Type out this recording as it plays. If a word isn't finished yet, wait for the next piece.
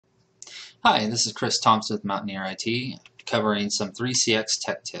Hi, this is Chris Thompson with Mountaineer IT, covering some 3CX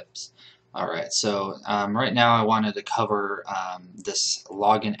tech tips. Alright, so right now I wanted to cover this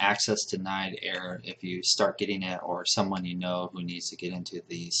login access denied error. If you start getting it, or someone you know who needs to get into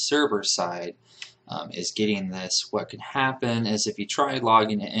the server side is getting this, what can happen is if you try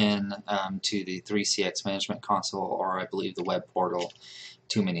logging in to the 3CX Management Console, or I believe the web portal,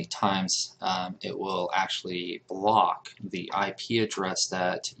 too many times, it will actually block the IP address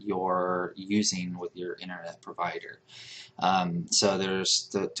that you're using with your internet provider. So there's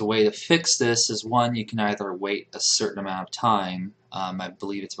the way to fix this is, one, you can either wait a certain amount of time, I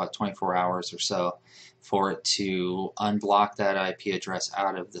believe it's about 24 hours or so, for it to unblock that IP address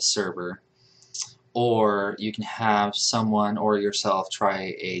out of the server, or you can have someone or yourself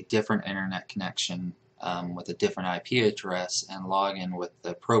try a different internet connection with a different IP address and log in with the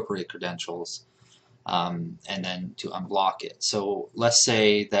appropriate credentials, and then to unblock it. So let's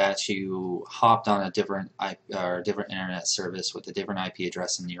say that you hopped on a different different internet service with a different IP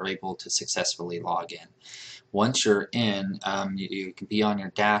address and you're able to successfully log in. Once you're in, you can be on your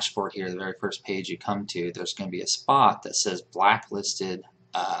dashboard here, the very first page you come to, there's going to be a spot that says blacklisted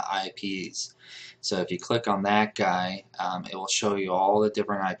IPs. So if you click on that guy, it will show you all the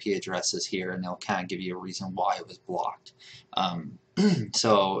different IP addresses here, and they'll kind of give you a reason why it was blocked.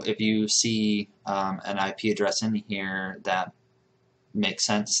 So if you see an IP address in here that makes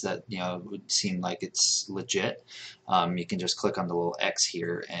sense, that would seem like it's legit, you can just click on the little X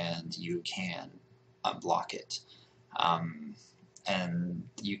here and you can unblock it. And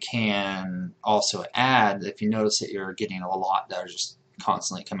you can also add, if you notice that you're getting a lot that are just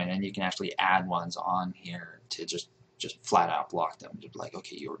constantly coming in, you can actually add ones on here to just flat out block them. Just like,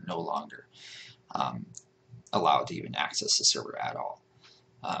 okay, you're no longer allowed to even access the server at all.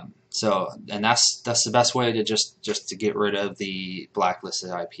 And that's the best way to just to get rid of the blacklisted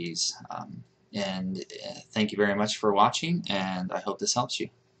IPs. And thank you very much for watching, and I hope this helps you.